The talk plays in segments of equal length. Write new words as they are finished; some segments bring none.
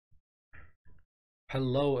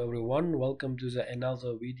Hello everyone, welcome to the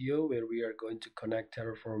another video where we are going to connect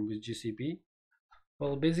Terraform with GCP.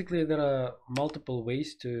 Well, basically there are multiple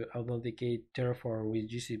ways to authenticate Terraform with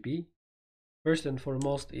GCP. First and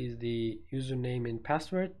foremost is the username and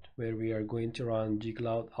password, where we are going to run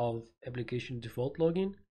gcloud auth application default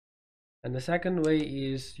login. And the second way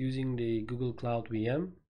is using the Google Cloud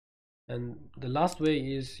VM. And the last way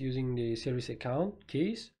is using the service account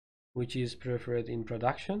case, which is preferred in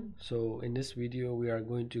production. So in this video we are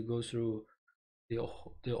going to go through the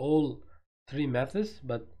all three methods,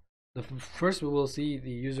 but first we will see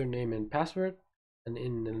the username and password, and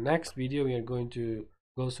in the next video we are going to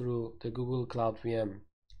go through the Google Cloud VM.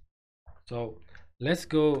 So let's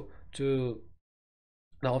go to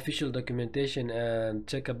the official documentation and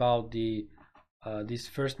check about the this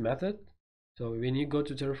first method. So when you go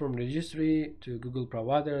to Terraform registry, to Google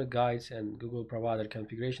provider guides and Google provider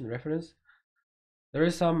configuration reference, there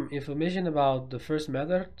is some information about the first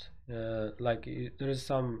method, there is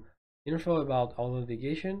some info about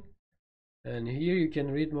authentication, and here you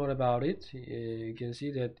can read more about it. You can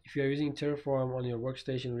see that if you are using Terraform on your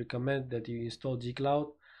workstation, recommend that you install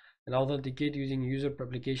gcloud and authenticate using user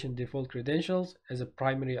application default credentials as a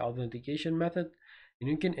primary authentication method, and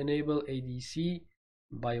you can enable ADC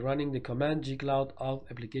by running the command gcloud auth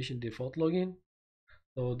application default login.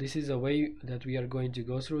 So this is a way that we are going to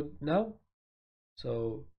go through now.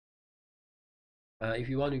 So if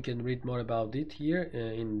you want, you can read more about it here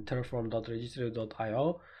in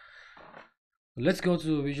terraform.registry.io. Let's go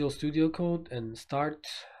to Visual Studio Code and start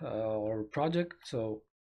our project. So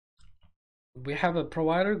we have a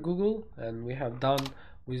provider Google, and we have done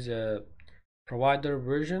with a provider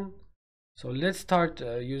version. So let's start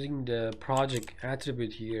using the project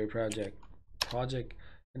attribute here, project,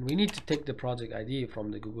 and we need to take the project ID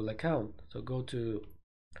from the Google account. So go to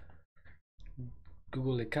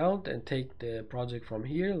Google account and take the project from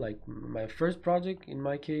here, like my first project in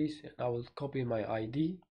my case. I will copy my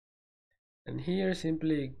ID, and here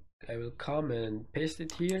simply I will come and paste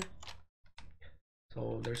it here.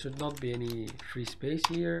 So there should not be any free space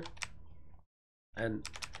here. And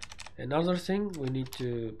another thing we need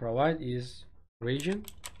to provide is region,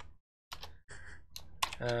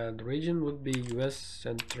 and region would be US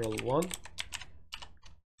Central 1,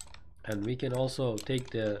 and we can also take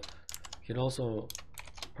the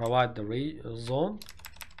provide the zone.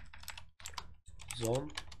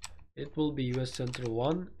 It will be US Central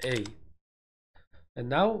 1A. And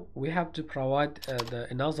now we have to provide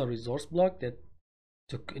another resource block that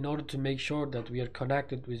in order to make sure that we are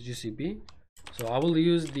connected with GCP. So I will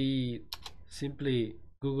use the simply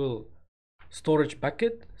Google storage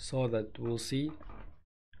bucket, so that we'll see.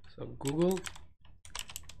 So Google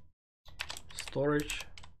storage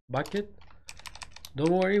bucket.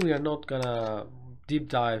 Don't worry, we are not gonna deep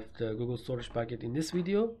dive the Google storage bucket in this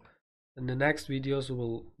video. In the next videos we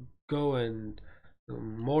will go and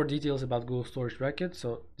more details about Google storage bucket.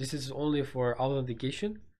 So this is only for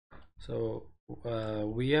authentication. So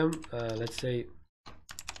VM, let's say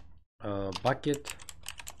bucket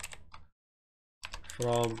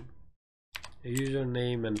from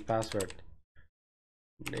username and password,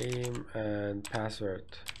 name and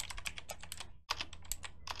password.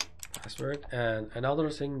 And another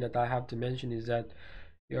thing that I have to mention is that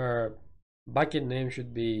your bucket name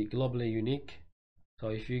should be globally unique. So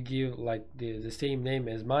if you give like the same name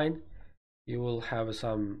as mine, you will have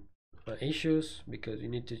some issues, because you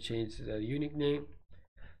need to change the unique name.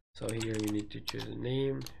 So here you need to choose a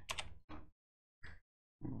name,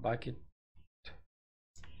 bucket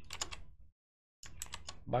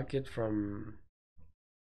from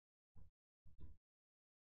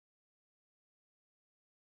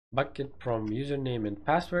username and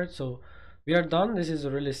password. So we are done. This is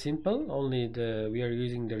really simple. Only we are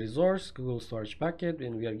using the resource Google storage bucket,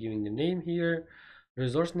 and we are giving the name here,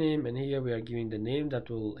 resource name, and here we are giving the name that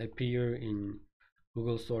will appear in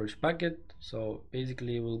Google storage bucket. So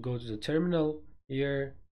basically we'll go to the terminal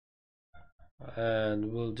here,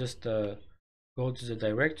 and we'll just go to the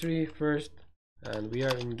directory first, and we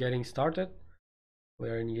are in getting started. We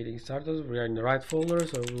are in the right folder,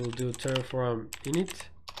 so we'll do terraform init,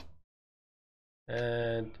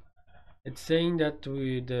 and it's saying that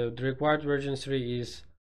the required version 3 is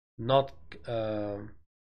not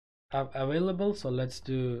available. So let's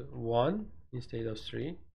do 1 instead of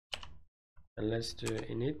 3, and let's do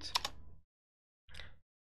init.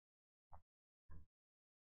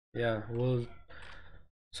 Yeah,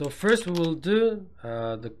 so first we will do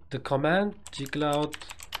the command gcloud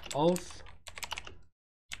auth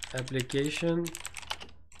application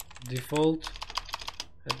default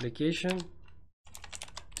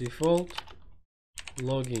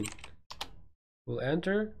login. We'll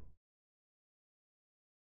enter,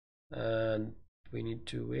 and we need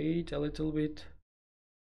to wait a little bit.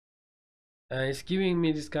 And it's giving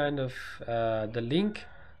me this kind of the link,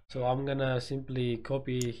 so I'm gonna simply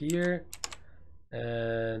copy here,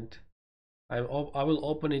 and I will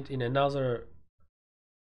open it in another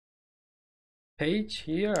page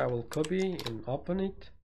here. I will copy and open it,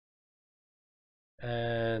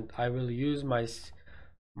 and I will use my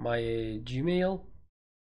Gmail,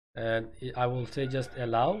 and I will say just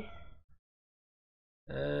allow,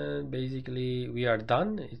 and basically we are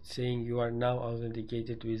done. It's saying you are now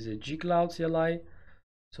authenticated with the gcloud CLI.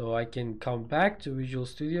 So I can come back to Visual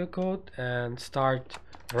Studio Code and start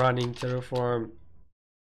running Terraform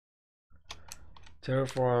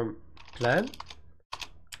plan.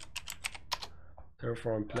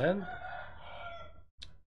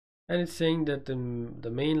 And it's saying that the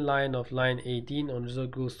main line of line 18 on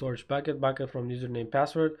Google storage bucket from username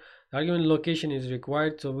password, the argument location is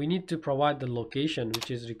required, so we need to provide the location which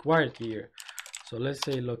is required here. So let's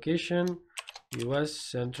say location US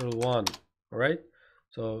Central 1. All right,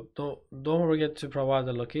 so don't forget to provide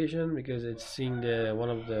the location, because it's seeing the one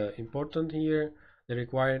of the important here, the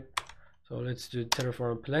required. So let's do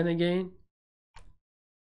Terraform plan again,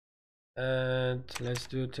 and let's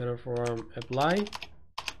do Terraform apply,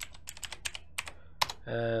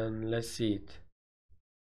 and let's see it.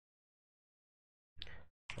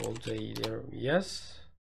 Hold there, yes.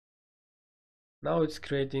 Now it's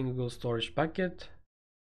creating Google storage bucket,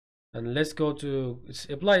 and let's go to its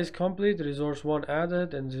apply is complete, resource 1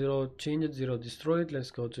 added and 0 changed, 0 destroyed.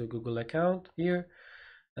 Let's go to Google account here,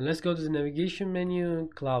 and let's go to the navigation menu,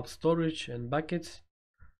 cloud storage and buckets,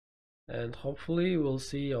 and hopefully we'll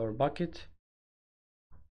see our bucket.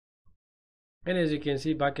 And as you can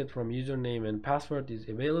see, bucket from username and password is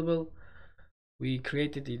available. We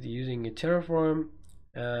created it using a Terraform,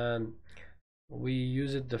 and we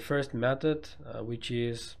used the first method, which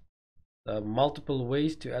is multiple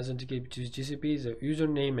ways to authenticate to GCP, the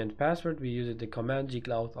username and password. We used the command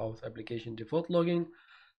gcloud auth application default login.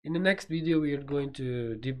 In the next video, we are going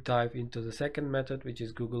to deep dive into the second method, which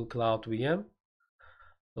is Google Cloud VM.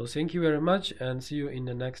 So thank you very much, and see you in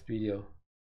the next video.